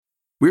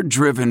We're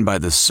driven by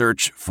the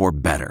search for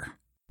better.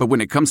 But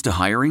when it comes to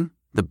hiring,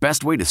 the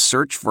best way to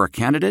search for a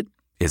candidate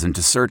isn't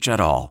to search at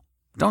all.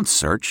 Don't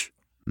search.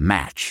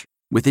 Match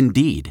with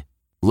Indeed.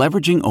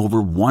 Leveraging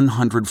over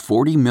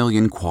 140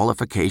 million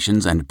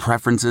qualifications and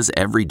preferences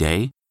every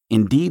day,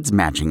 Indeed's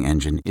matching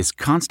engine is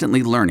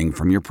constantly learning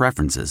from your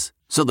preferences.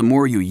 So the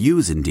more you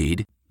use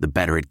Indeed, the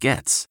better it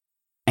gets.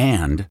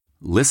 And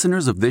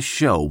listeners of this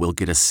show will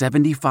get a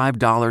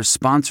 $75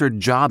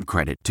 sponsored job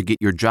credit to get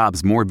your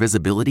jobs more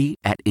visibility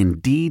at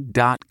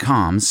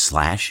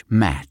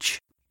Indeed.com/match.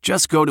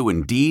 Just go to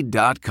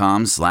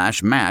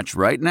Indeed.com/match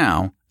right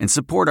now and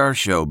support our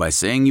show by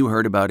saying you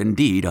heard about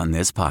Indeed on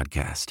this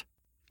podcast.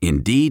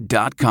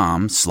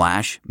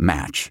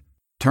 Indeed.com/match.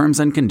 Terms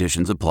and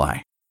conditions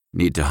apply.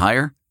 Need to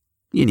hire?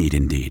 You need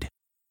Indeed.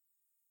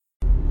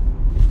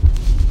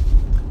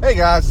 Hey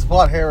guys, it's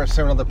Vlad Harris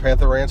here on the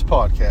Panther Rants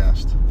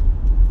podcast.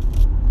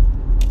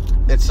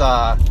 It's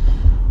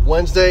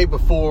Wednesday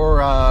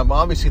before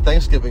obviously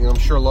Thanksgiving. I'm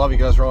sure a lot of you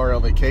guys are already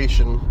on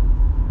vacation.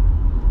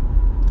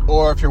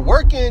 Or if you're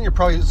working, you're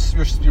probably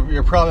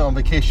on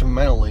vacation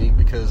mentally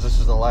because this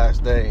is the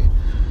last day.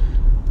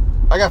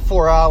 I got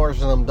 4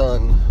 hours and I'm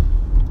done.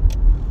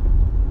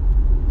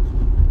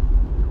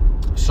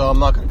 So I'm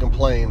not going to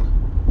complain.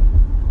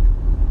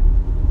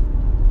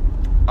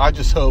 I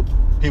just hope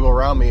people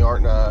around me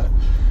aren't,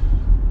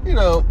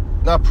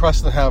 not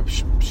pressed to have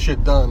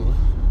shit done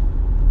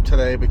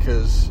today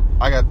because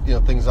I got,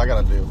 things I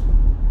got to do.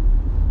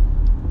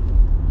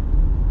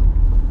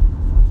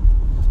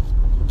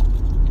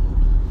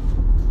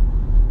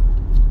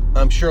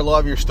 I'm sure a lot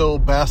of you are still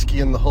basking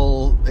in the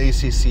whole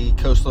ACC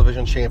Coastal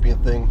Division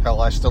champion thing.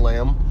 Hell, I still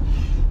am.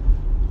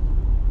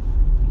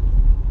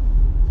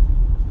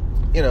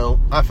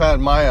 I've had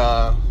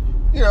my,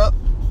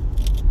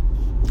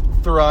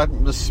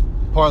 throughout this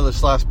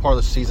last part of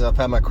the season, I've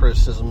had my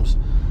criticisms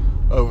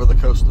over the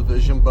Coastal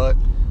Division, but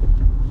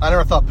I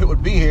never thought Pitt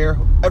would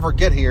ever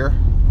get here.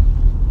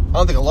 I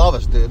don't think a lot of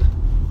us did,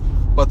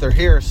 but they're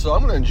here, so I'm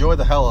going to enjoy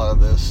the hell out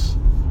of this.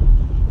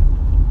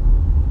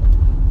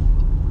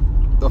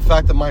 The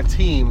fact that my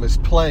team is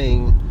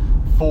playing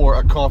for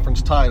a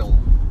conference title.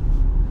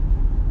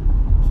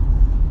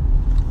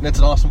 And it's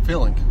an awesome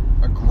feeling.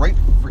 A great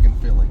freaking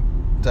feeling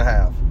to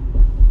have.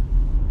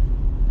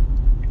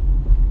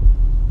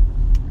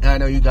 And I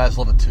know you guys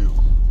love it too.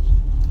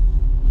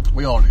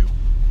 We all do.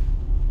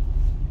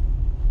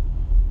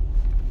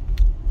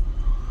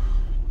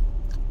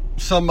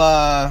 Some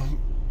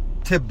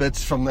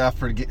tidbits from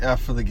after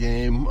the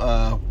game.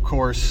 Of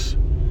course,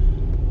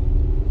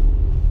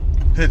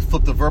 Pitt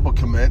flipped a verbal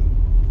commit.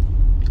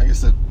 I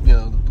guess that,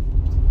 I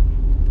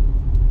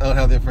don't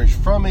have the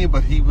information from me,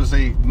 but he was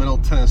a Middle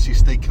Tennessee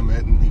State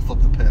commit and he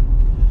flipped the Pitt.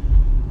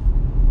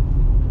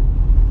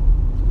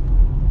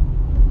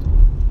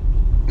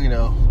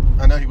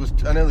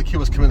 I know the kid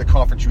was committed to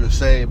Conference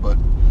USA, but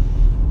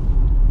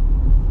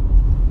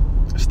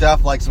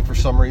staff likes him for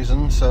some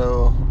reason,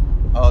 so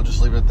I'll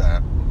just leave it at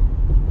that.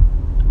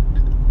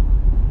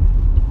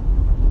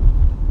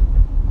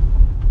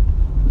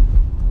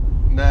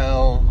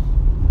 Now,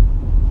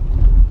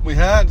 we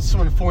had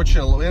an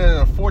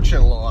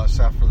unfortunate loss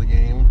after the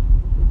game.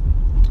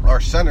 Our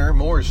center,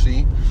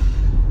 Morrissey,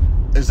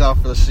 is out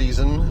for the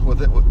season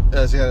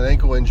as he had an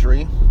ankle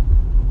injury.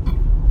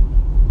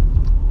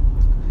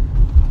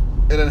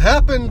 And it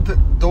happened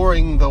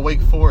during the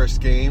Wake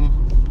Forest game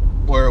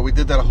where we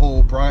did that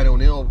whole Brian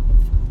O'Neill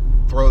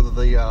throw to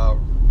the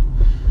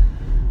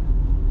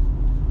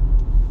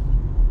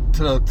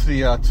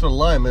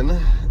lineman.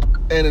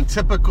 And in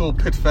typical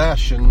Pitt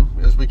fashion,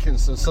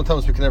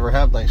 sometimes we can never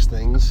have nice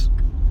things,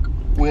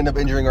 we end up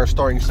injuring our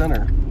starting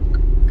center.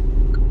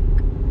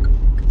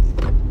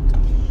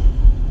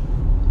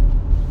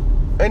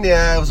 And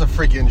yeah, it was a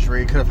freak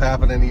injury. It could have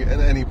happened in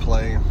any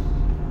play.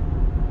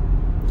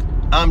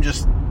 I'm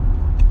just,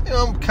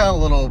 I'm kind of a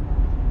little,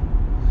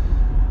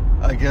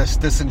 I guess,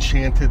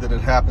 disenchanted that it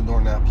happened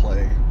during that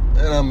play.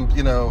 And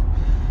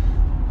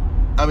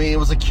it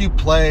was a cute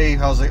play.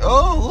 I was like,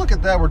 oh, look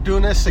at that. We're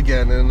doing this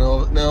again. And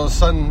all of a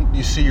sudden,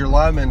 you see your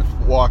lineman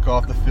walk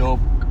off the field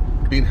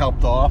being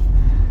helped off.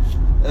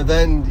 And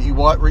then you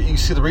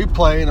see the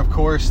replay, and of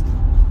course,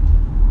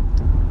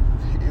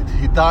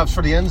 he dives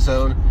for the end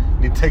zone,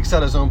 and he takes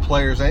out his own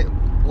player's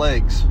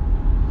legs.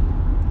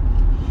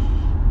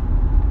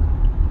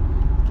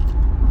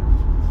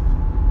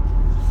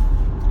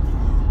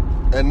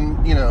 And,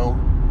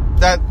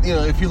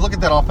 if you look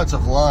at that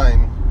offensive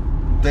line,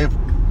 they've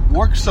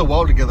worked so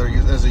well together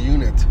as a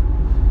unit.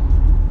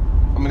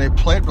 I mean, they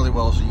played really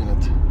well as a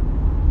unit.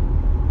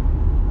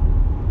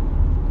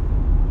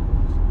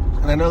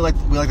 And I know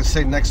we like to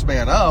say next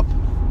man up,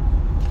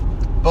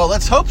 but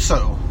let's hope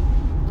so.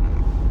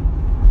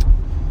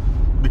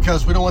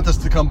 Because we don't want this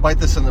to come bite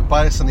us in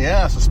the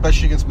ass,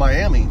 especially against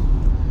Miami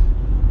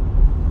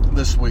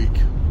this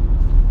week.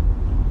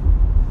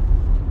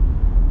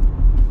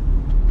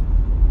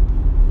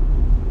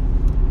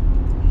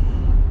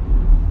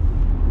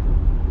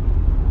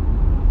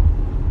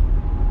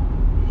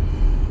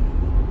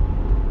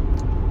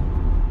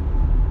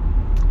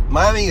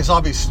 Miami is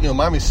obviously,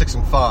 Miami's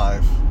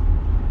 6-5.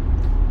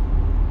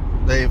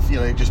 They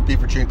just beat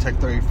Virginia Tech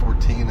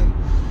 30-14,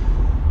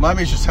 and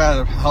Miami's just had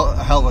a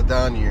hell of a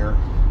down year.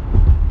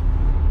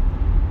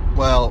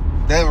 Well,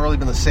 they haven't really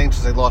been the same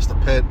since they lost to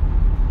Pitt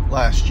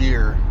last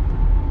year.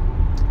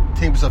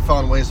 Teams have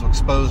found ways to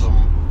expose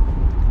them.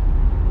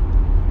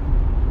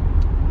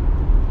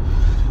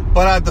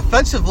 But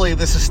defensively,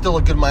 this is still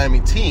a good Miami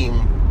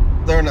team.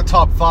 They're in the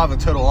top 5 in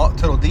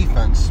total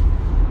defense,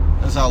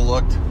 as I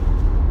looked.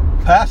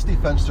 Pass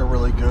defense, they're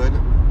really good.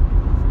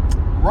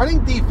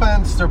 Running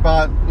defense, they're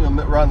about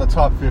around the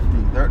top 50.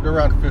 They're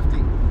around 50.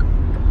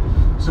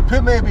 So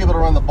Pitt may be able to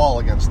run the ball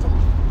against them.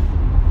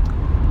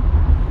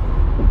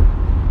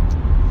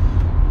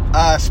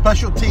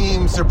 Special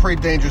teams, they're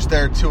pretty dangerous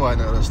there too. I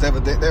noticed they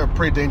have a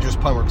pretty dangerous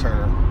punt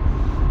returner.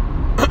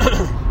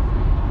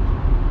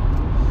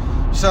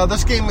 So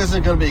this game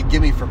isn't going to be a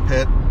gimme for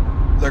Pitt.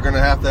 They're going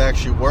to have to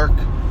actually work.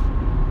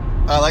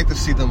 I like to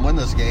see them win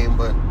this game,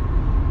 but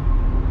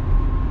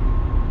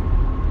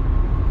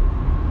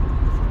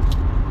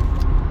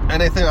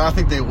I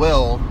think they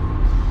will.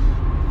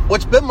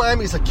 What's been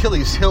Miami's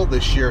Achilles heel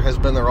this year has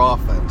been their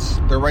offense.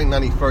 They're ranked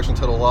 91st in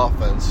total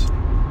offense.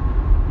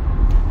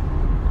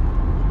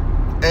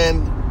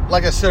 And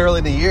like I said earlier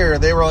in the year,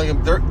 they were only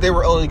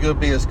going to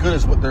be as good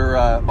as what their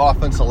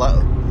offense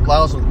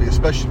allows them to be,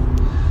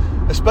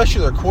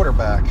 especially their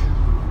quarterback.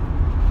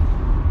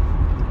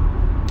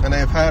 And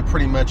they've had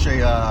pretty much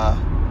a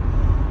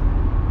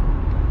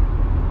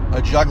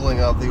juggling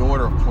of the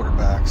order of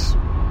quarterbacks.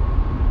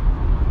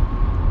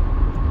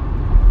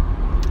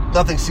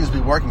 Nothing seems to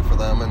be working for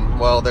them, and,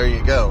 well, there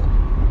you go.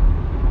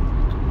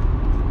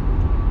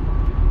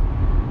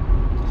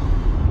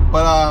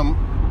 But,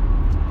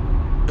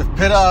 if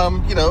Pitt,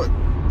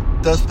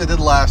 does what they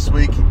did last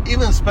week,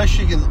 even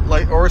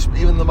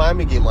the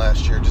Miami game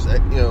last year, just,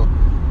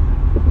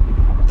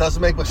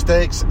 doesn't make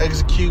mistakes,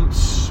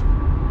 executes,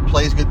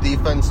 plays good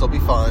defense, they'll be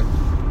fine.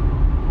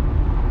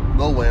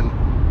 They'll win.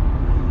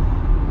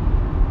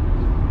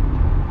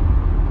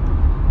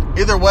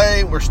 Either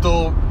way, we're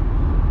still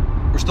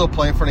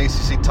playing for an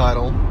ACC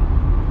title.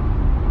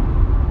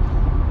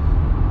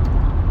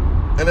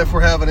 And if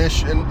we're having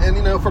issue,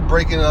 and if we're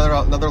breaking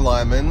another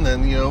lineman,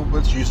 then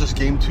let's use this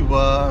game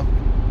to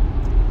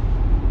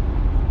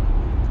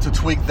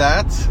tweak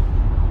that,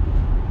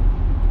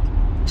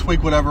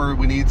 tweak whatever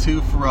we need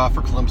to for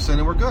Clemson,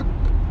 and we're good.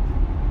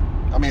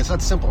 I mean, it's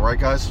that simple, right,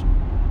 guys?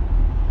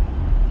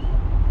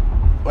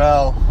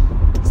 Well,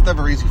 it's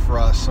never easy for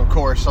us. Of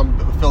course, I'm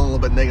feeling a little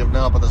bit negative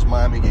now about this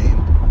Miami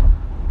game.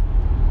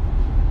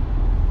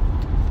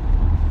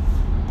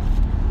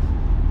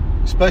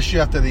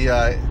 Especially after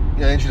the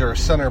injury to our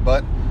center,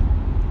 but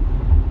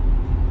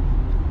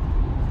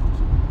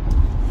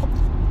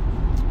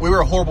we were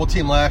a horrible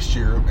team last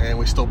year, and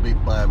we still beat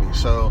Miami,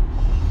 so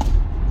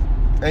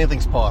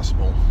anything's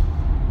possible.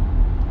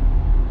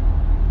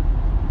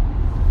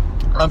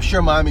 I'm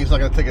sure Miami's not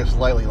going to take us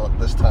lightly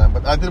this time,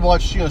 but I did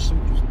watch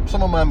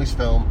some of Miami's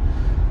film.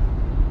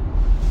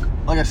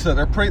 Like I said,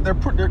 they're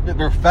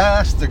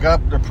fast,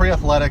 they're pretty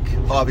athletic,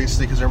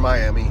 obviously, because they're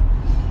Miami.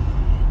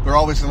 They're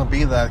always going to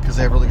be that because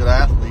they have really good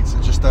athletes.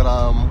 It's just that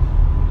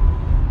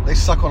they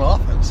suck on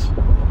offense.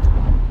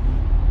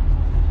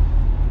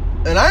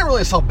 And I didn't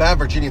realize how bad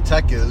Virginia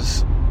Tech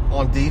is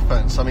on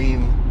defense. I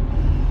mean,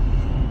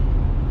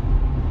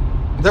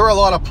 there were a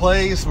lot of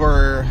plays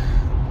where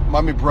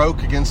Miami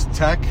broke against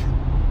Tech,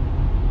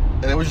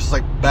 and it was just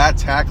like bad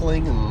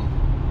tackling, and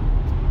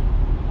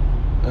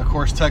of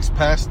course Tech's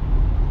pass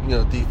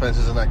defense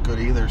isn't that good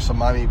either, so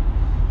Miami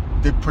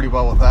did pretty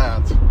well with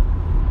that.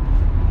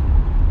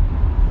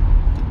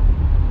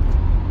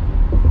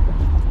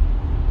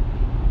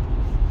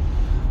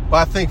 But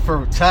I think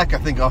for Tech,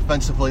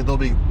 offensively they'll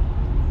be.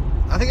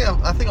 I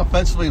think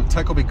offensively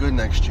Tech will be good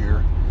next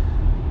year.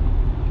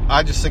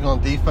 I just think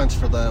on defense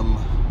for them,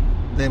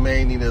 they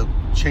may need to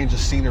change the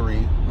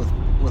scenery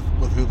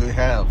with who they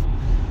have,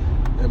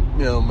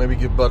 and maybe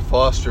give Bud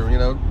Foster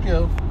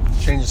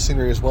change the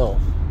scenery as well.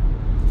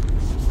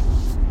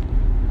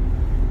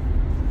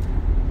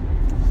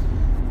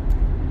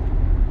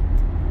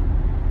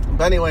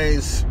 But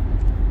anyways,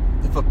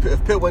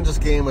 if Pitt wins this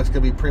game, it's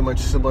going to be pretty much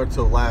similar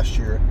to last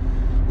year.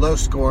 Low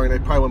scoring. They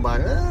probably win by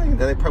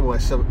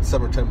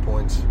 7 or 10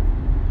 points.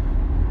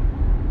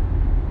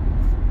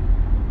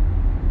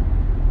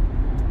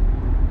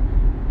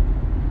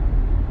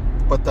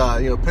 But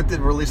Pitt did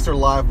release their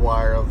live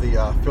wire of the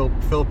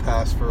Phil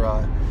pass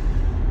for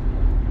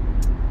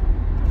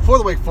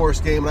the Wake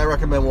Forest game, and I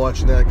recommend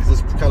watching that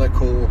because it's kind of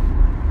cool.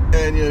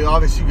 And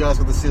obviously you guys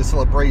got to see the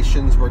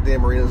celebrations where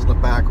Dan Marino's in the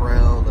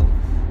background and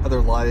how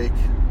they're like.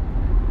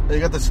 And you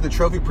got to see the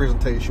trophy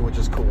presentation, which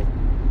is cool.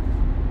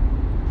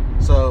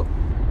 So,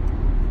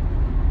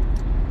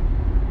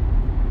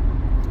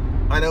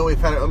 I know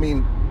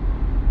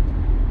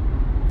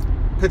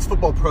Pitt's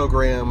football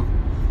program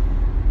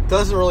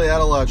doesn't really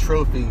add a lot of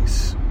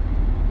trophies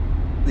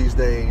these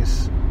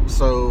days.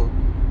 So,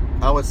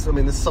 this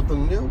is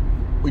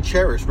something we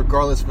cherish,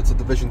 regardless if it's a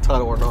division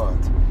title or not.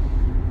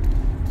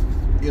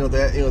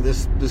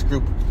 this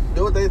group,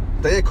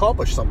 they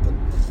accomplished something.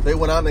 They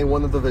went out and they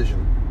won the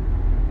division.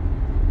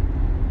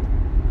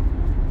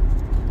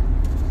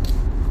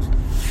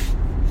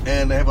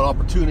 And they have an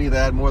opportunity to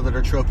add more to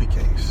their trophy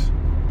case.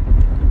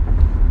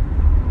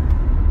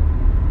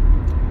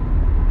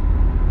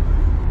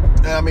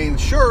 I mean,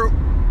 sure,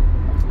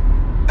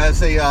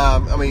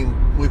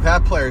 we've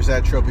had players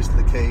add trophies to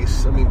the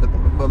case.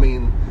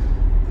 Aaron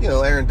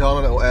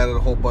Donald added a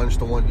whole bunch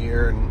to 1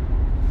 year,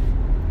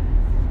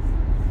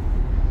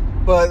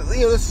 but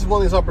this is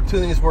one of these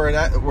opportunities where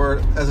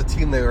as a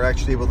team they were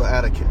actually able to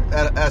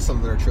add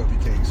something to their trophy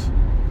case.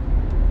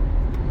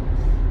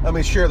 I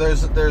mean, sure,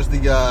 there's the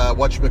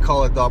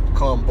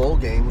whatchamacallit.com bowl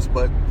games,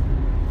 but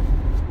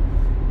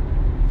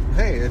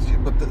hey,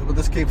 but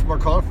this came from our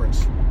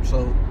conference,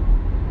 so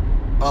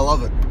I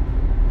love it.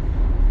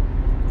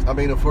 I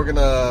mean, if we're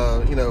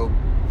gonna,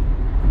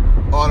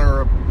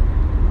 honor,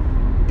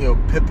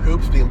 Pip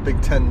Hoops being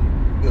Big Ten,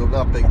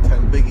 not Big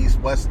Ten, Big East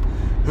West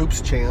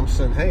Hoops champs,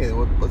 and hey,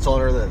 let's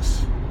honor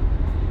this.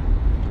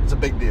 It's a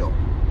big deal.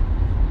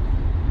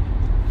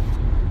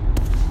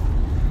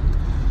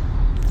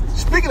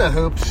 Speaking of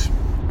hoops,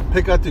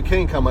 pick out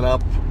Duquesne coming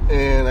up,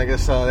 and I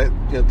guess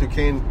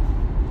Duquesne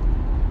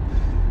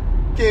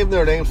gave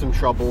Notre Dame some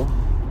trouble,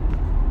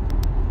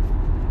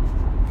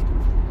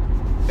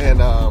 and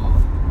a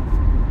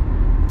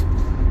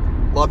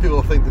lot of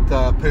people think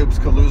that Hoops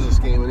could lose this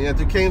game, and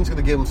Duquesne's going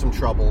to give them some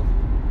trouble.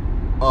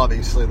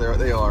 Obviously,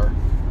 they are.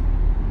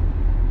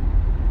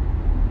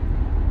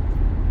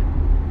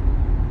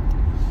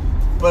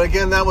 But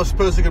again, that was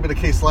supposed to be the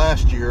case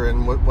last year,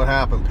 and what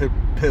happened?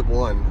 Pitt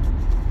won.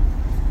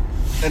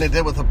 And it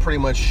did with a pretty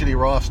much shitty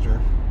roster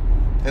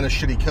and a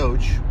shitty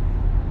coach.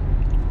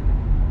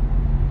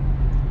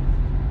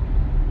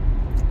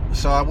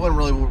 So I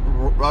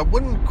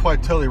wouldn't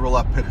quite totally rule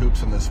out Pitt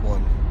Hoops in this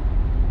one.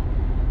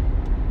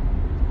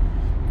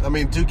 I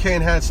mean,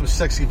 Duquesne had some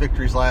sexy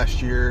victories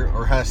last year,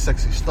 or had a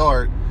sexy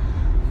start,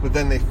 but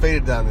then they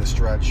faded down this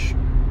stretch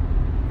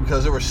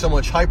because there was so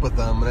much hype with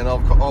them, and then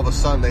all of a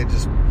sudden they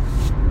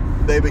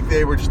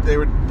were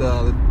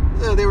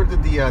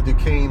the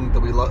Duquesne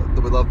that we love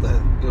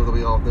that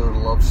we all know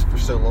and love for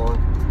so long.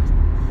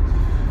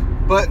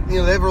 But they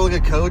have a really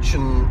good coach,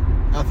 and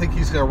I think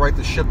he's going to right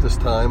the ship this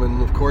time.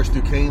 And of course,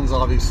 Duquesne's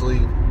obviously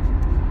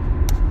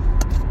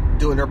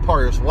doing their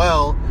part as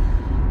well.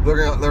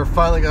 They're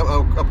finally going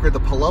to upgrade the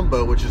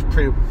Palumbo, which is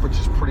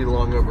pretty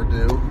long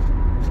overdue.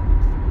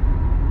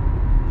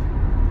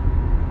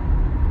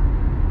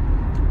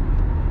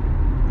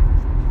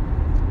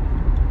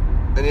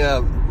 And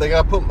they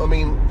got to put. I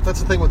mean, that's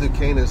the thing with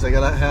Duquesne is they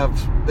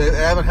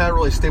haven't had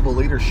really stable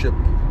leadership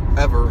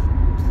ever.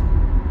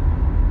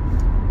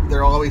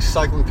 They're always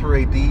cycling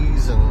through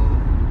ADs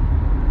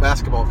and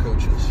basketball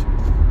coaches.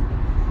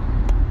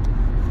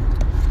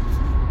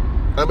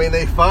 I mean,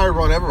 they fired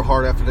Ron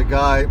Everhart after the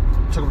guy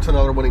took them to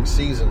another winning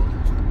season.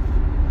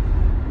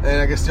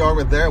 And I guess the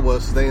argument there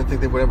was they didn't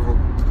think they would ever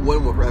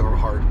win with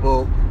Everhart.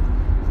 Well,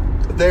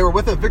 they were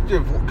with a victory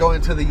of going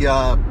to the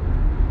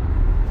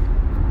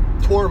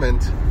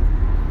tournament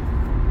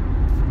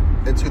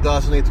in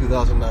 2008,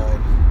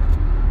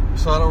 2009.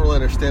 So I don't really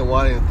understand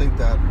why I didn't think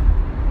that.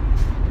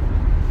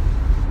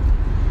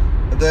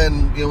 And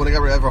then, when they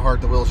got rid of Everhart,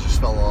 the wheels just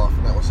fell off,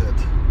 and that was it.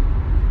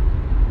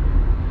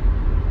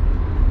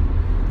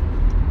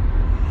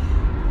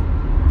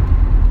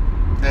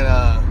 And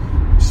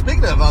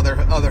speaking of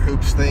other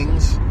hoops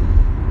things,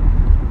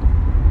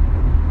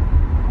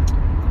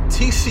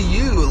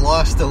 TCU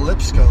lost to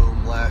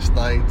Lipscomb last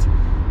night.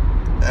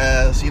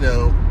 As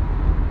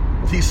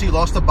TCU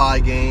lost a bye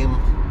game.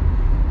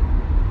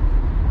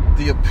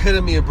 The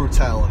epitome of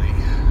brutality.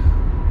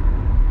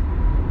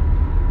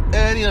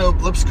 And,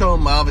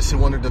 Lipscomb obviously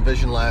won their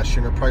division last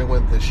year, and they'll probably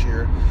win this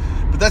year.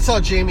 But that's how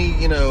Jamie,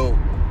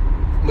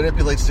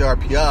 manipulates the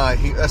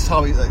RPI. That's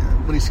how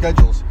when he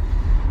schedules.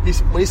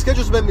 When he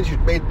schedules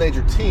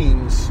major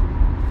teams,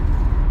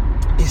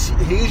 he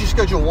usually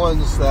schedules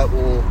ones that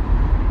will,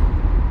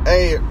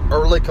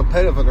 are really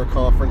competitive in their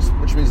conference,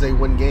 which means they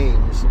win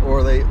games,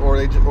 or they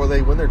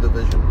win their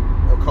division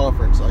or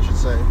conference, I should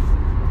say.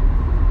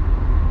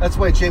 That's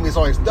the way Jamie's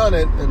always done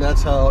it, and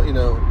that's how he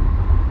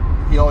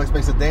always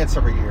makes a dance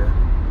every year.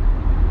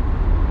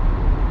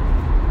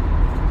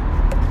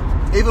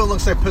 Even though it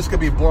looks like Pitt's gonna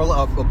be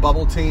a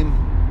bubble team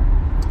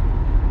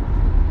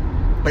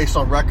based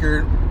on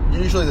record,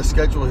 usually the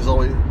schedule has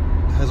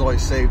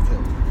always saved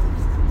him.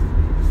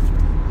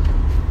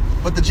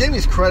 But to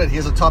Jamie's credit, he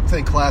has a top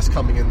 10 class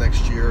coming in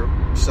next year,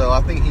 so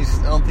I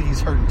don't think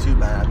he's hurting too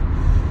bad.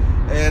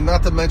 And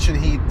not to mention,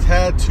 he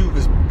had two of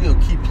his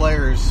key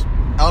players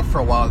out for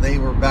a while. They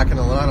were back in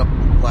the lineup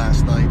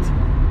last night,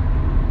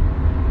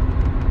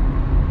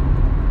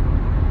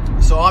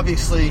 so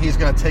obviously he's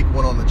going to take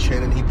one on the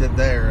chin, and he did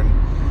there.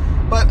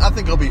 But I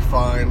think he'll be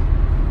fine.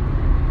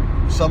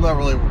 So I'm not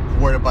really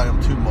worried about him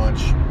too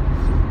much.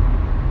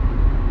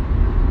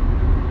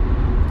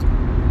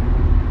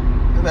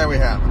 And there we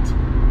have it.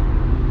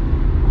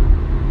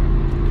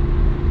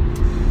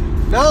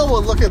 Now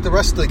we'll look at the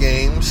rest of the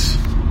games.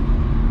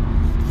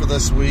 for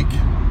this week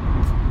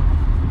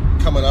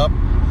coming up.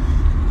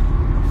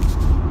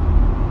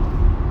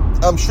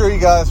 I'm sure you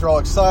guys are all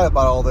excited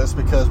about all this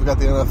because we got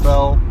the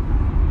NFL.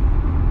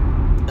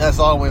 As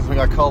always, we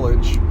got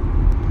college.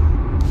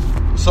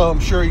 So I'm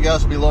sure you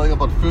guys will be loading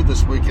up on food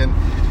this weekend.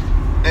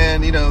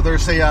 And, you know,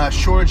 there's a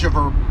shortage of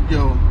our, you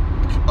know,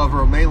 of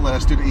romaine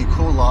lettuce due to E.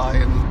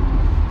 coli.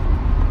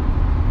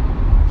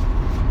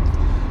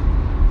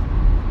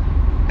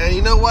 And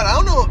you know what? I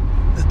don't know.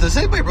 Does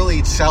anybody really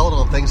eat salad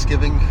on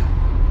Thanksgiving?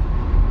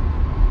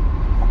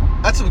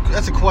 That's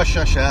a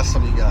question I should ask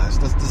some of you guys.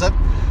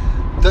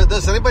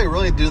 Does anybody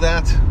really do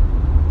that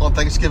on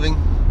Thanksgiving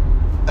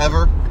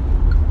ever?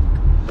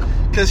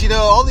 Because, you know,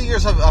 all the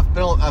years I've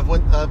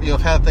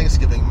had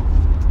Thanksgiving,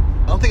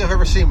 I don't think I've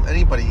ever seen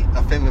anybody,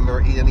 a family member,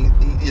 eat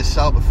a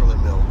salad before their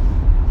meal.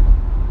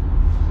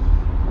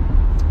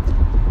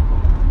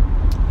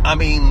 I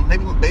mean,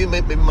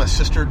 maybe my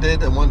sister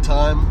did at one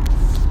time.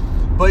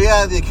 But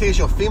yeah, the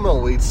occasional female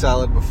will eat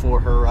salad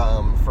before her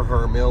for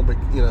her meal, but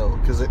you know,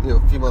 because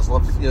females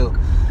love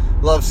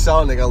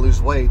salad and they gotta lose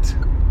weight.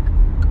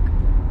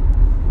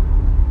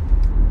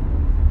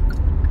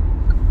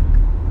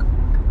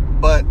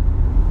 But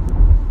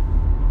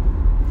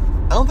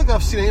I don't think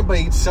I've seen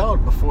anybody eat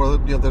salad before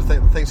their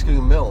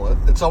Thanksgiving meal.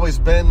 It's always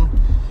been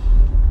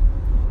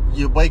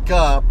you wake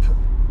up,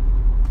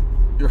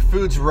 your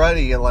food's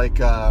ready, and it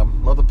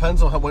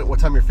depends on what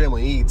time your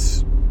family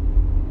eats.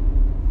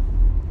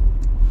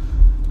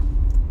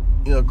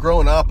 You know,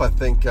 growing up, I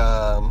think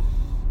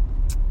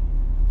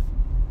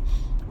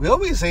we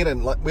always ate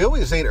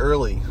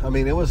early. I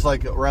mean, it was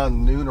like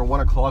around noon or 1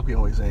 o'clock. We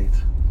always ate,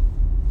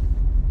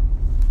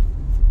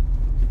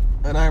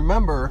 and I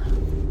remember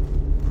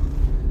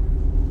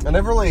I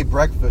never really ate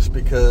breakfast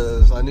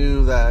because I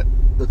knew that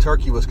the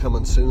turkey was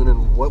coming soon.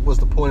 And what was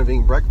the point of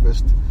eating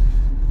breakfast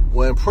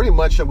when pretty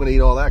much I'm going to eat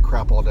all that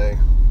crap all day?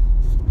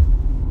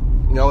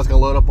 You know, I was going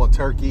to load up on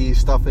turkey,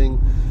 stuffing,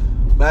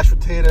 mashed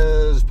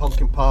potatoes,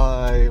 pumpkin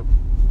pie,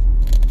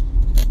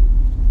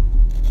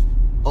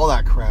 all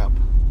that crap.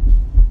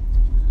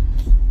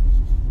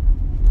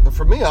 And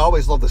for me, I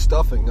always love the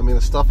stuffing. I mean,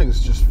 the stuffing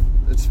is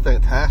it's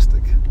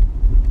fantastic.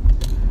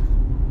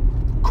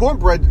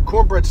 Cornbread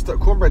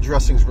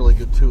dressing is really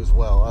good too as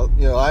well.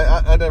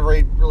 I never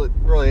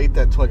really ate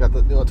that until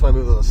until I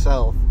moved to the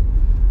South.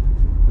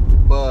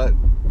 But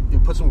you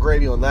put some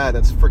gravy on that,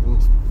 it's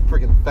freaking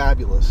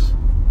fabulous.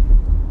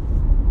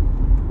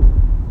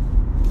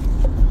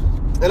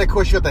 And of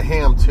course you got the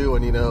ham too,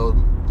 and you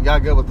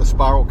gotta go with the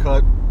spiral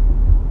cut.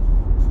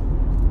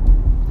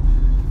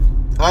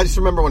 I just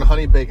remember when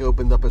Honey Bake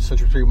opened up at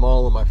Century 3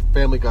 Mall, and my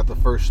family got the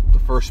first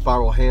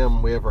spiral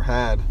ham we ever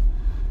had.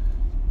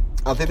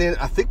 I think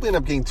we ended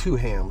up getting 2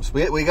 hams.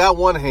 We got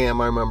 1 ham,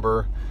 I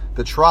remember,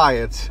 to try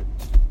it.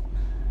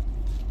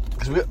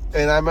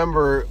 And I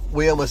remember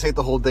we almost ate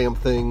the whole damn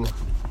thing.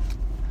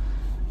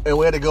 And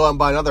we had to go out and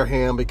buy another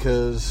ham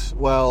because,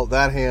 well,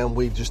 that ham,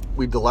 we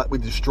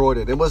destroyed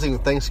it. It wasn't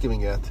even Thanksgiving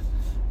yet.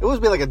 It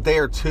was like a day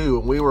or two,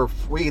 and we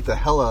ate the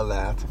hell out of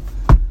that.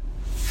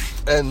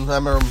 And I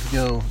remember,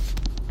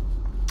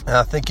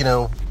 I think,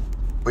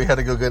 we had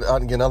to go get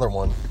out and get another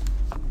one.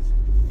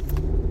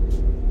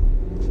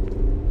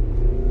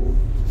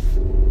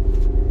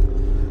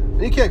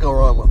 And you can't go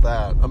wrong with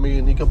that. I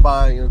mean, you can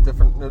buy,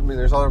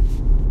 there's other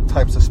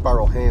types of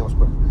spiral hams,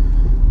 but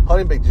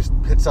Honey Bake just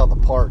hits out the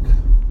park.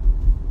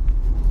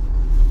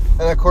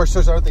 And of course,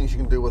 there's other things you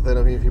can do with it.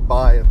 I mean, if you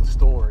buy it at the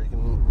store, you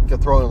can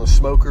throw it in the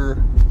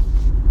smoker.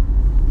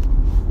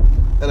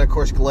 And of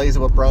course, glaze it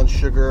with brown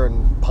sugar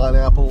and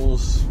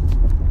pineapples.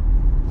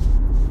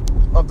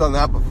 I've done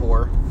that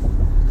before.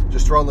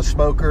 Just throw in the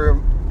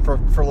smoker for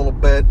a little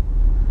bit.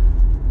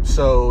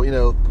 So,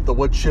 the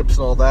wood chips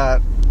and all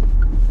that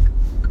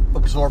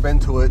absorb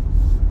into it.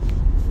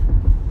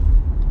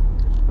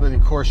 And then,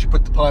 of course, you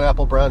put the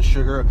pineapple, brown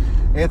sugar,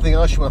 anything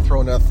else you want to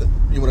throw in that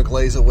you want to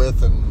glaze it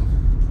with, and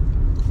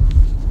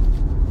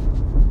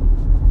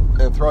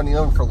throw in the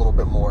oven for a little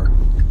bit more.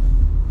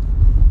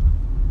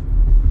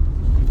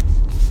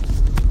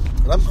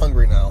 And I'm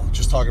hungry now,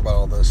 just talking about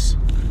all this.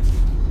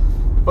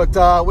 But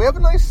we have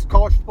a nice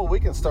college football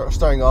weekend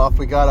starting off.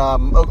 We got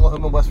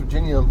Oklahoma and West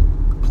Virginia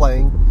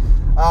playing.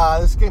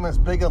 This game has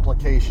big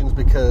implications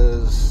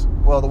because,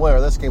 well, the winner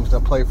of this game is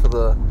going to play for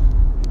the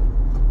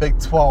Big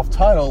 12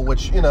 title,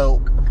 which,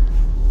 you'll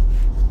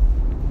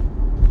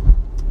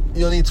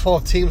need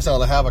 12 teams now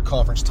to have a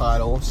conference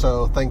title.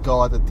 So thank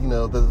God that,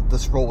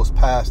 this rule was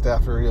passed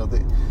after,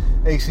 the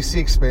ACC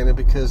expanded,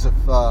 because if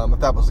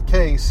that was the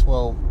case,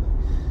 well,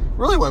 it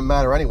really wouldn't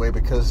matter anyway,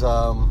 because they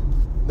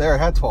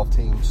already had 12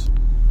 teams.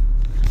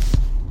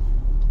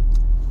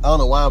 I don't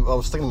know why I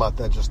was thinking about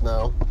that just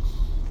now.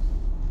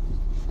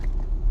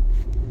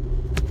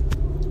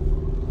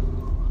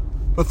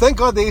 But thank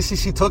God the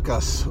ACC took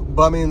us.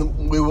 But I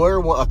mean, we were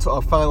a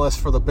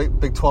finalist for the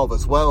Big 12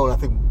 as well, and I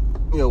think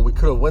we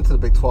could have went to the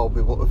Big 12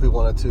 if we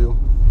wanted to.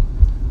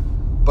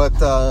 But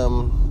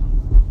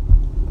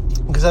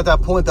because at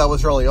that point that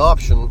was our only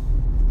option,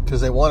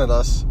 because they wanted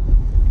us.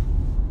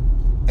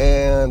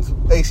 And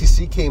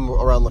ACC came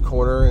around the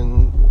corner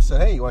and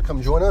said, hey, you want to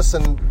come join us?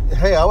 And,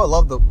 hey, I would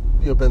love to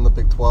be in the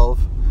Big 12.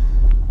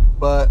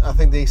 But I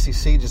think the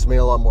ACC just made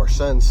a lot more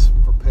sense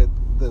for Pitt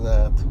than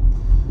that.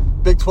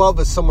 Big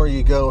 12 is somewhere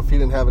you go if you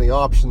didn't have any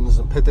options,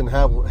 and Pitt didn't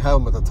have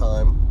them at the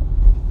time.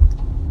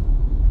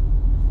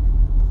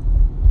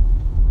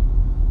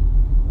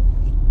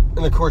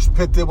 And, of course,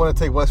 Pitt did want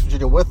to take West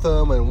Virginia with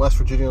them, and West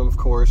Virginia, of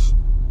course,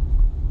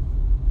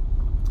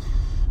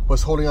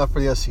 was holding out for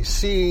the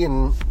SEC,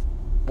 and,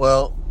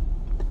 well,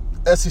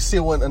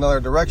 SEC went another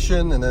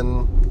direction, and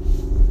then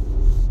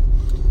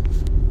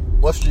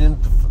West Virginia,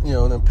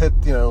 and then Pitt,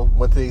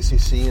 went to the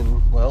ACC,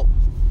 and, well,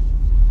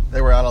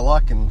 they were out of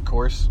luck, and, of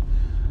course,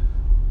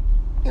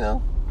 they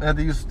had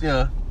to use, they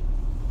had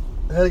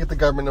to get the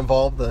government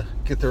involved to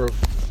get their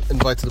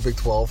invite to the Big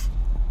 12.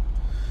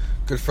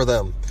 Good for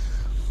them.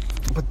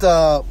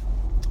 But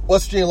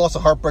West Virginia lost a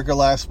heartbreaker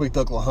last week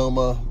to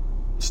Oklahoma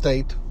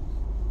State.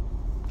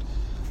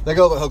 They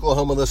go to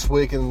Oklahoma this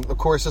week, and of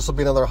course this will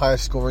be another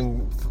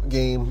high-scoring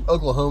game.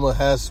 Oklahoma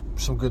has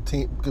some good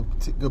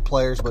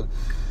players, but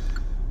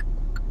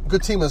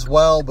good team as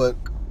well. But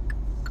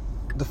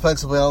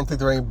defensively, I don't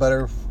think they're any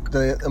better.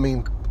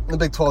 In the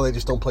Big 12, they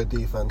just don't play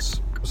defense.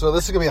 So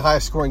this is going to be a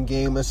high-scoring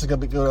game. This is going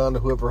to be going on to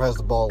whoever has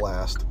the ball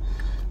last,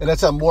 and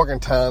that's at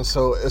Morgantown.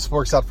 So this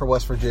works out for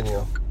West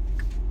Virginia.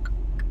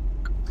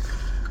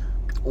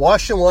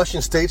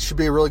 Washington State should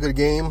be a really good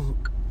game.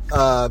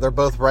 They're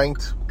both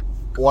ranked.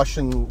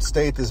 Washington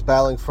State is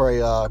battling for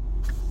a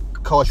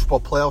college football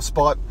playoff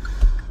spot,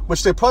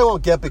 which they probably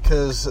won't get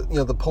because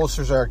the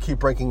pollsters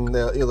keep ranking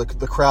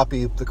the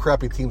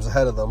crappy teams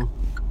ahead of them.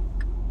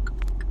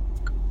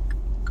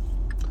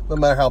 No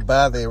matter how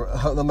bad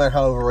no matter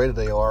how overrated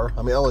they are.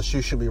 I mean,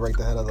 LSU should be ranked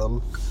ahead of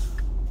them.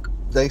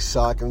 They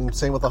suck, and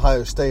same with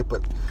Ohio State,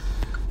 but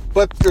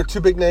they're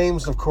two big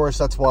names, and of course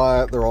that's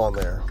why they're on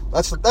there.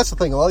 That's the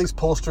thing. A lot of these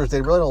pollsters,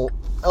 they really don't.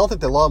 I don't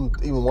think they love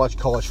them even watch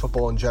college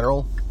football in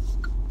general.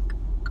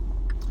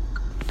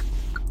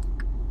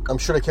 I'm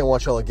sure they can't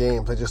watch all the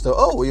games. They just know,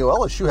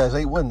 LSU has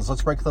 8 wins.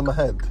 Let's rank them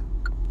ahead.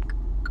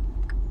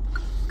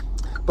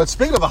 But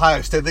speaking of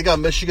Ohio State, they got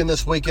Michigan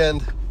this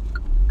weekend.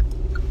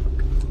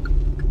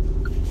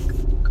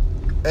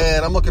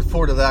 And I'm looking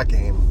forward to that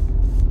game.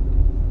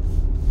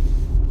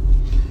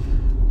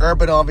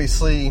 Urban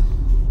obviously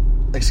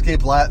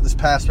escaped this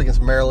past week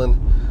against Maryland.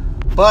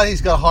 But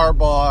he's got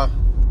Harbaugh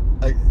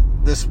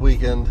this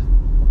weekend.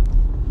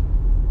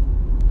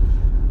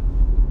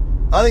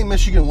 I think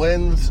Michigan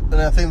wins, and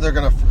I think they're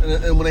going to,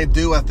 and when they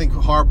do, I think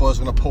Harbaugh is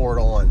going to pour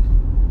it on.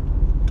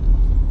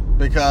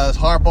 Because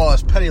Harbaugh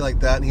is petty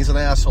like that, and he's an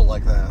asshole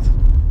like that.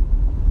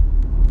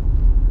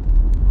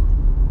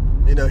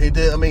 He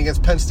did,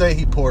 against Penn State,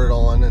 he poured it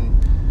on,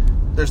 and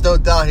there's no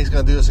doubt he's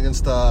going to do this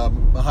against,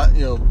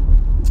 Ohio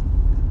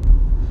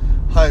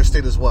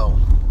State as well.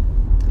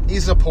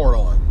 He's going to pour it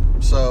on.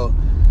 So,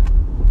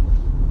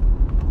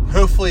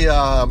 hopefully,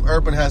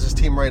 Urban has his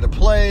team ready to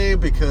play,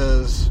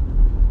 because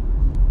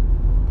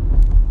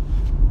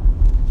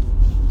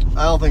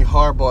I don't think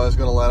Harbaugh is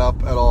going to let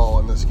up at all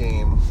in this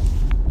game,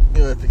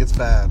 if it gets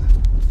bad.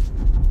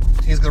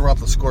 He's going to run up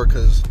the score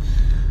because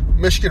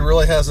Michigan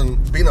really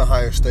hasn't beaten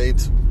Ohio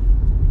State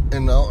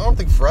in, I don't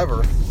think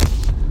forever.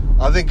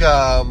 I think,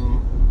 I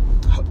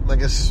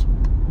guess,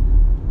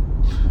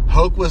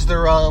 Hoke was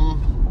their,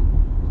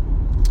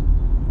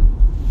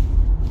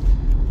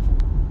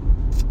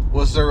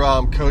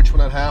 coach when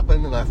that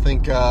happened, and I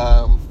think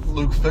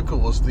Luke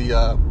Fickell was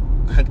the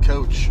head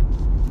coach.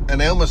 And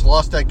they almost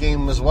lost that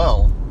game as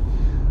well.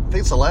 I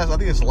think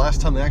it's the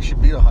last time they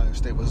actually beat Ohio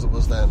State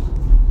was then.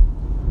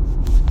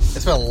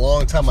 It's been a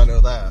long time, I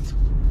know that.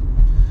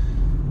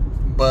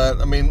 But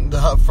in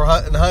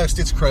Ohio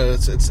State's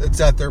credit, it's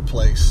at their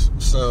place,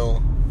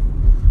 so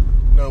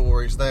no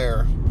worries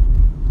there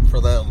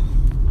for them.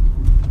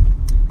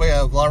 But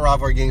yeah, a lot of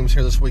rivalry games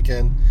here this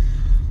weekend.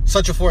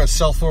 Central Florida and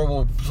South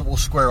Florida will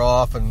square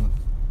off, and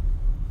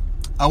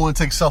I wouldn't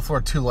take South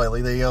Florida too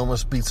lightly. They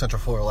almost beat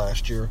Central Florida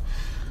last year.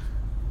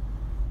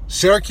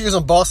 Syracuse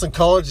and Boston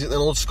College, an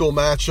old school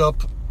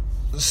matchup.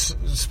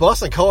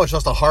 Boston College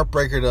lost a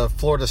heartbreaker to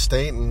Florida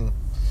State, and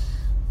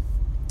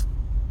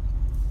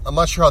I'm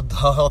not sure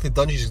how healthy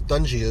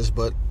Dungy is,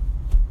 but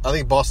I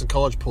think Boston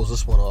College pulls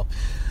this one off.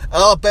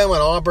 Alabama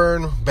and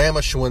Auburn.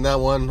 Bama should win that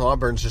one.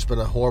 Auburn's just been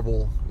a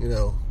horrible,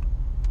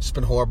 it's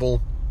been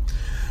horrible.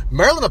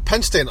 Maryland and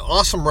Penn State, an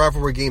awesome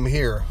rivalry game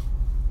here.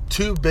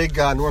 Two big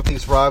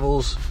Northeast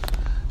rivals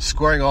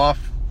squaring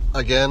off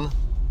again.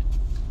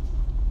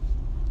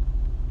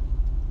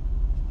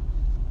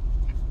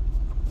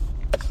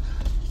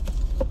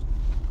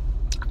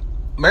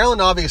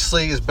 Maryland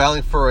obviously is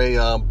battling for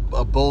a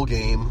bowl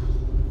game,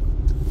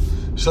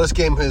 so this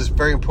game is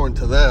very important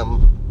to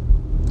them.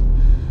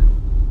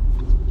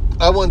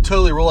 I wouldn't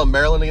totally rule out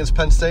Maryland against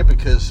Penn State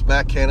because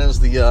Matt Canada is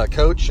the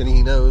coach, and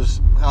he knows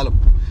how to.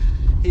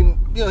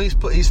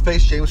 He's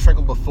faced James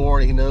Franklin before,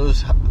 and he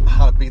knows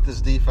how to beat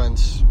this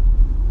defense.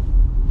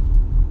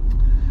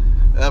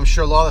 And I'm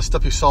sure a lot of the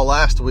stuff you saw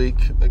last week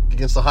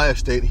against Ohio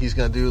State, he's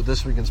going to do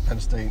this week against Penn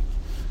State.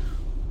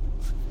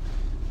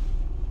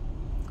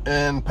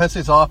 And Penn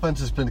State's offense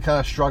has been kind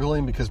of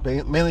struggling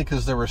mainly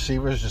because their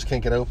receivers just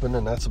can't get open,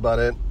 and that's about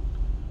it.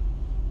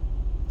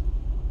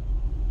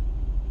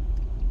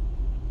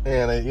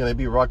 And they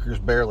beat Rutgers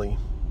barely.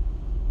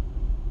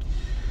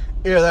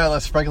 Either that,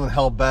 unless Franklin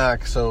held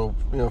back. So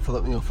for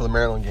the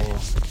Maryland game,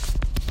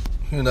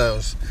 who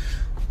knows?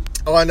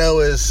 All I know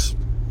is,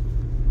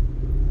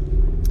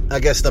 I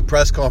guess the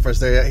press conference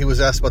there, he was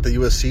asked about the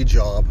USC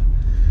job,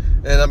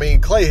 and I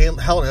mean Clay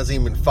Helton hasn't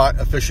even been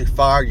officially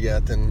fired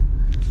yet, and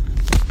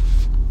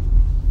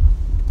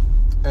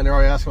they're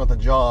already asking about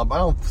the job. I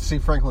don't see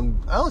Franklin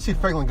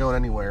going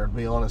anywhere, to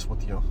be honest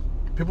with you.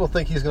 People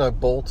think he's going to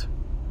bolt.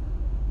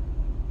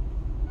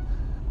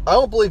 I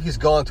don't believe he's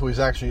gone until he's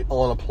actually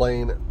on a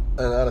plane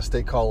and out of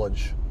state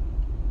college.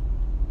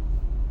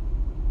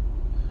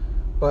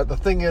 But the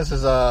thing is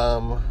if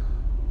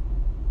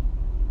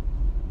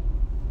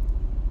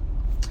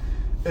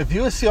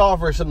USC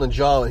offers him the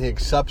job and he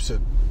accepts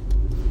it,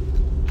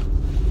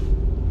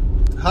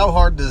 how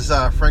hard does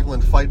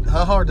Franklin fight?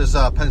 How hard does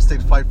Penn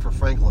State fight for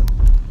Franklin?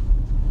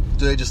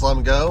 Do they just let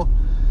him go?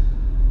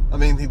 I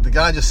mean, the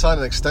guy just signed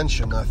an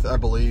extension, I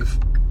believe.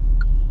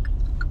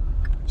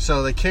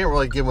 So they can't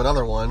really give him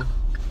another one.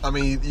 I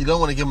mean, you don't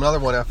want to give him another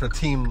one after a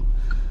team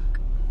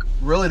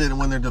really didn't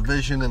win their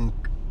division and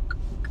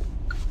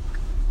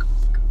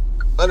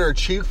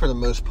underachieved for the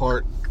most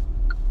part.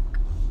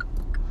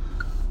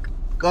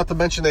 Not to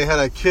mention they had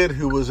a kid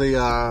who was he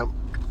had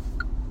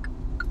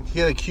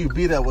a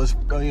QB that was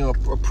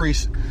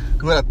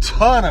who had a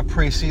ton of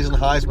preseason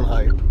Heisman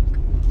hype.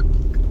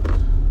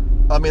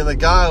 I mean, the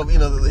guy,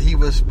 he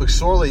was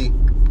McSorley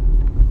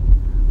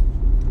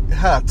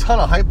had a ton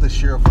of hype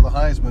this year for the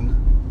Heisman.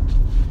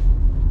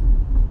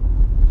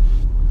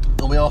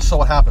 And we all saw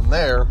what happened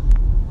there.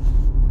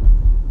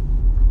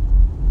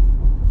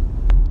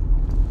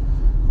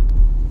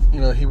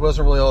 He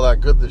wasn't really all that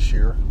good this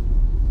year.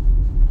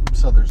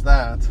 So there's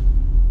that.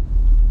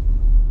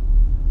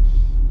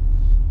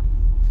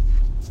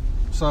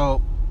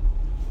 So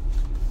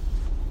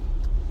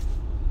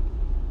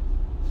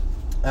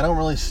I don't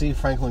really see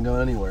Franklin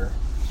going anywhere.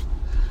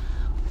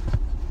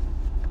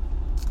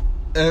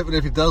 But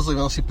if he does leave,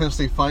 I don't see Penn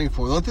State fighting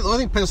for him. The only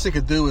thing Penn State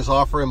could do is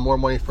offer him more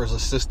money for his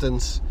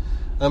assistants.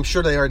 I'm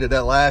sure they already did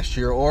that last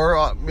year,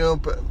 or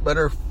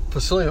better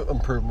facility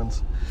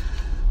improvements.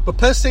 But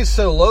Penn State's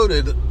so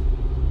loaded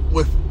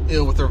with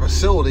their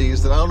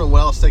facilities that I don't know what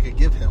else they could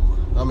give him.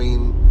 I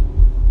mean,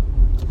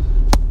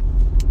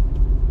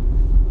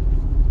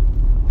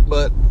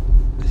 but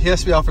he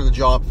has to be offered the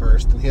job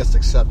first, and he has to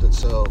accept it.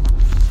 So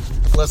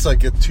let's not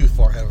get too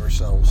far ahead of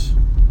ourselves.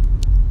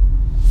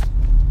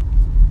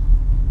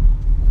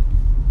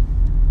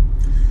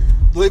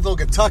 Louisville,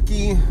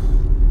 Kentucky,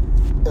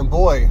 and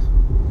boy,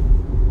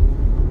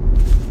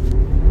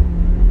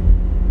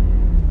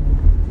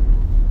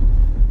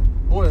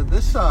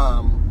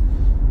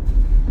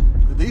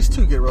 these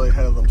two get really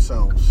ahead of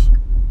themselves.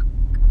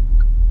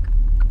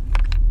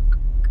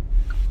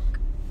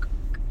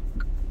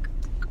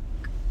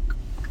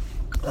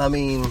 I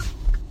mean,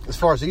 as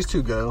far as these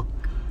two go,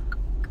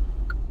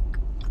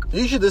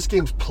 usually this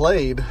game's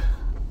played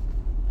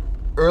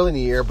early in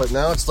the year, but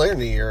now it's later in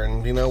the year,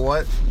 and you know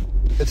what?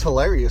 It's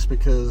hilarious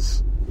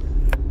because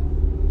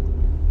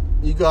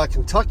you got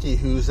Kentucky,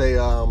 who's a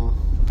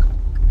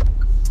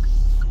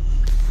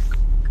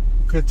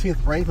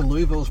 15th ranked, and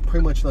Louisville is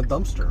pretty much in a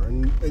dumpster.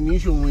 And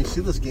usually when we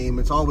see this game,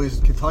 it's always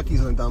Kentucky's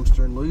in a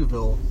dumpster and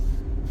Louisville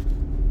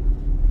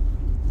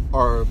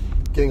are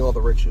getting all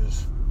the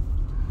riches.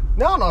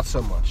 Now, not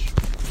so much.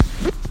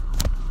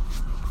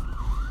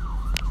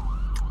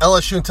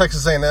 LSU and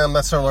Texas A&M,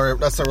 that's not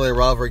really a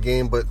rivalry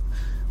game, but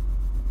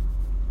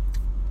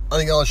I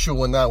think LSU will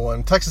win that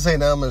one. Texas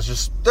A&M is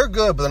just, they're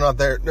good, but they're not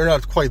there. They're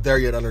not quite there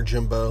yet under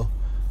Jimbo.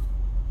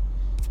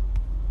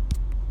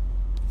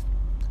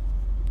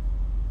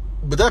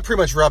 But that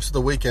pretty much wraps up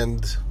the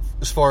weekend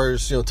as far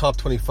as top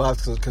 25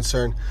 is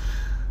concerned.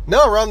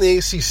 Now around the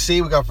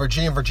ACC, we got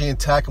Virginia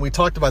Tech, and we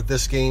talked about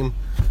this game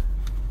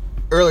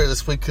earlier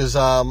this week because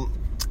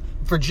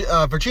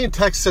Virginia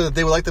Tech said that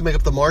they would like to make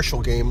up the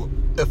Marshall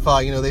game if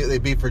they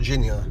beat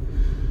Virginia.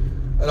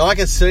 And all I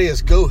can say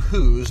is go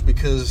Hoos,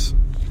 because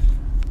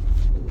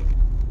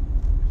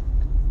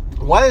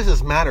why does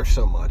this matter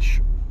so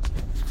much?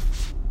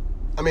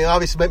 I mean,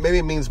 obviously, maybe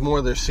it means more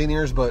to their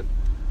seniors, but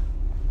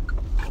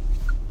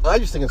I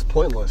just think it's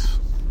pointless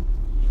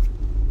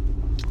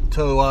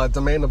to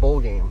demand a bowl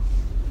game.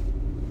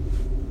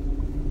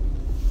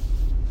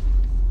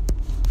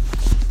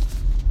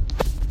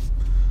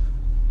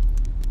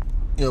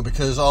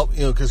 Because all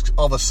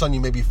of a sudden you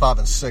may be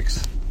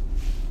 5-6.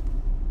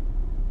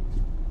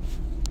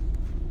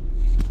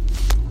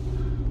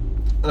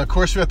 And of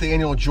course, we got the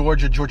annual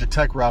Georgia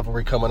Tech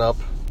rivalry coming up.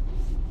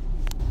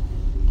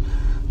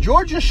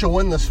 Georgia should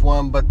win this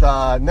one, but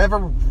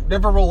never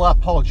roll out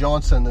Paul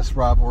Johnson in this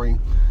rivalry.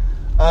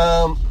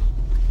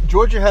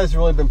 Georgia hasn't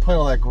really been playing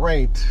all that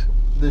great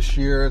this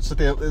year. It's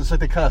like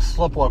they kind of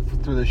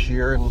sleptwalked through this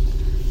year,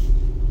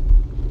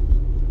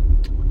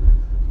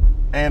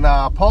 and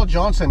Paul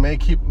Johnson may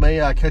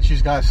catch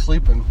these guys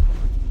sleeping.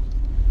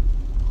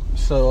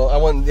 So I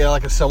wouldn't,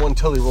 like I said, I wouldn't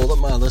totally roll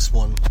up on this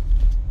one.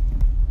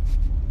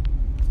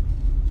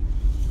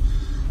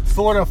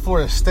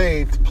 Florida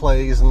State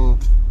plays, and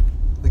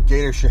the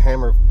Gators should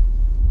hammer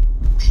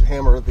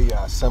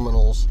the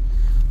Seminoles.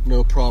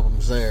 No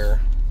problems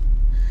there.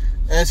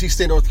 NC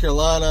State, North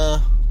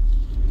Carolina.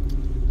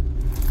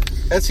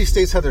 NC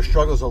State's had their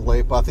struggles of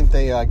late, but I think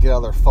they get out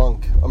of their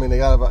funk. I mean, they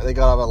got out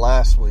of it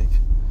last week,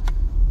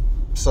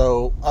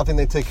 so I think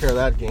they take care of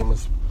that game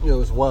as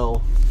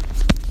well.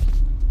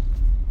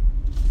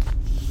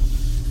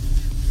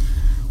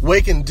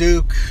 Wake and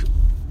Duke.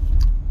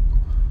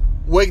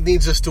 Wake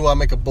needs us to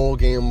make a bowl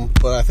game,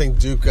 but I think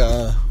Duke.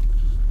 I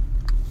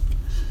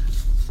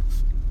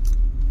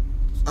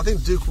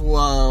think Duke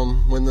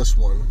will win this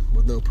one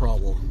with no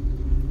problem.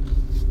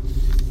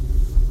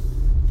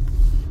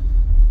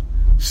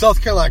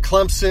 South Carolina,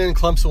 Clemson.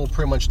 Clemson will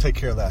pretty much take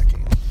care of that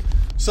game.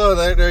 So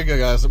there you go,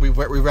 guys. We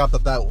wrapped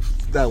up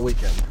that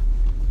weekend.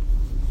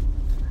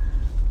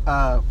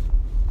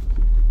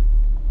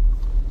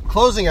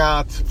 Closing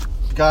out,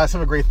 guys,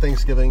 have a great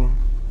Thanksgiving.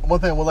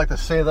 One thing I would like to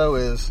say, though,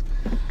 is,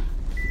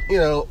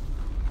 the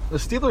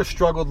Steelers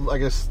struggled, I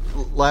guess,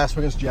 last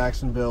week against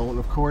Jacksonville. And,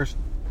 of course,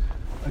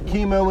 a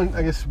key moment,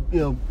 I guess,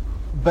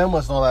 Ben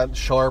wasn't all that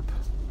sharp.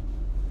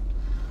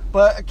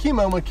 But a key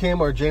moment came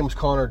where James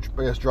Conner,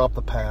 I guess, dropped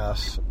the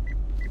pass.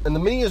 And the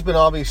media has been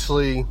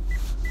obviously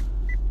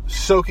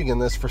soaking in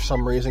this for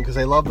some reason because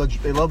they love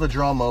the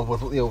drama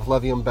with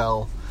Le'Veon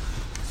Bell.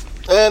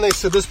 And they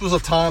said this was a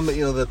time that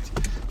that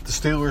the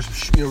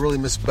Steelers really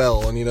miss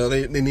Bell, and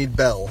they need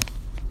Bell.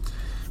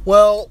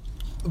 Well,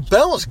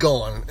 Bell is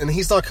gone and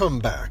he's not coming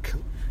back.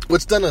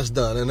 What's done is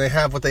done, and they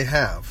have what they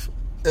have.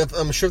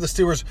 I'm sure the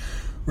Steelers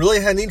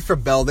really had need for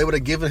Bell, they would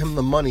have given him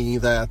the money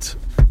that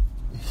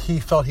he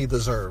felt he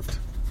deserved.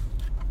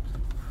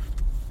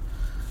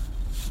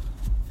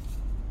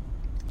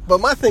 But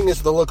my thing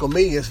is, the local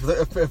media,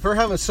 if they're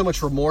having so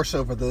much remorse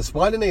over this,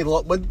 why didn't they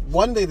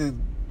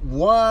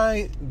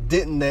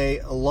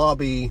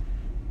lobby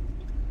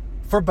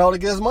for Bell to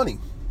get his money?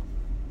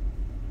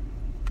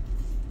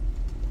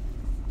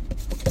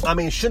 I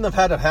mean, shouldn't have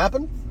had it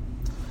happen.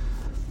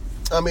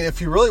 I mean,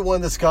 if you really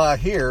wanted this guy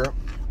here,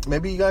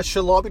 maybe you guys should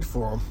have lobbied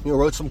for him.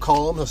 Wrote some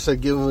columns and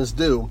said give him his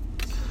due.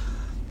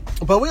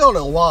 But we all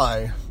know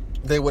why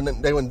they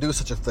wouldn't do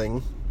such a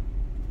thing.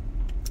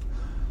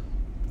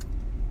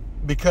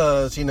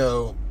 Because, they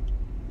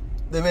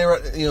may,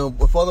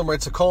 if one of them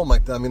writes a column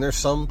like that, I mean, there's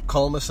some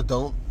columnists that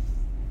don't,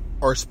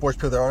 or sports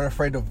people that aren't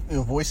afraid to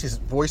voice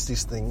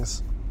these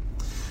things.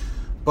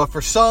 But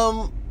for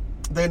some,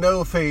 they know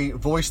if they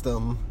voice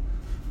them,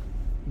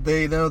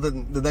 they know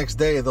that the next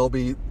day they'll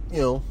be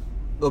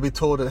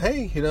told that,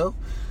 hey,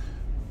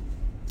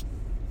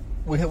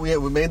 we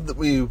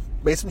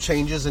made some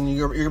changes, and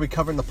you're going to be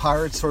covering the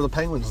Pirates or the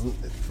Penguins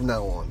from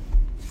now on.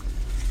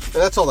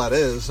 And that's all that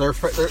is. They're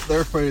afraid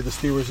the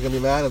Steelers are going to be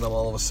mad at them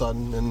all of a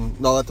sudden and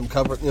not let them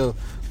cover,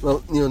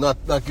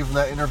 not give them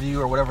that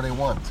interview or whatever they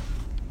want.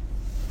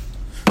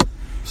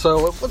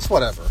 So it's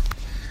whatever.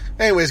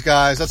 Anyways,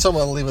 guys, that's all I'm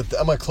going to leave it.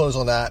 I'm going to close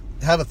on that.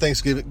 Have a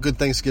good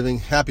Thanksgiving,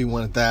 happy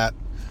one at that,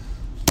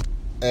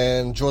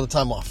 and enjoy the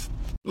time off.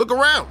 Look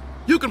around.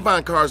 You can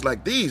find cars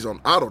like these on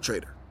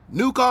AutoTrader.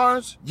 New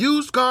cars,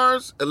 used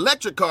cars,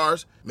 electric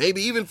cars,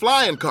 maybe even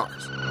flying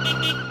cars.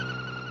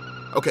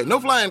 Okay, no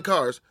flying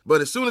cars,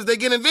 but as soon as they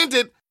get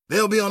invented,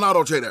 they'll be on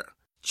AutoTrader.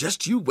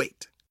 Just you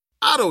wait.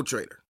 AutoTrader.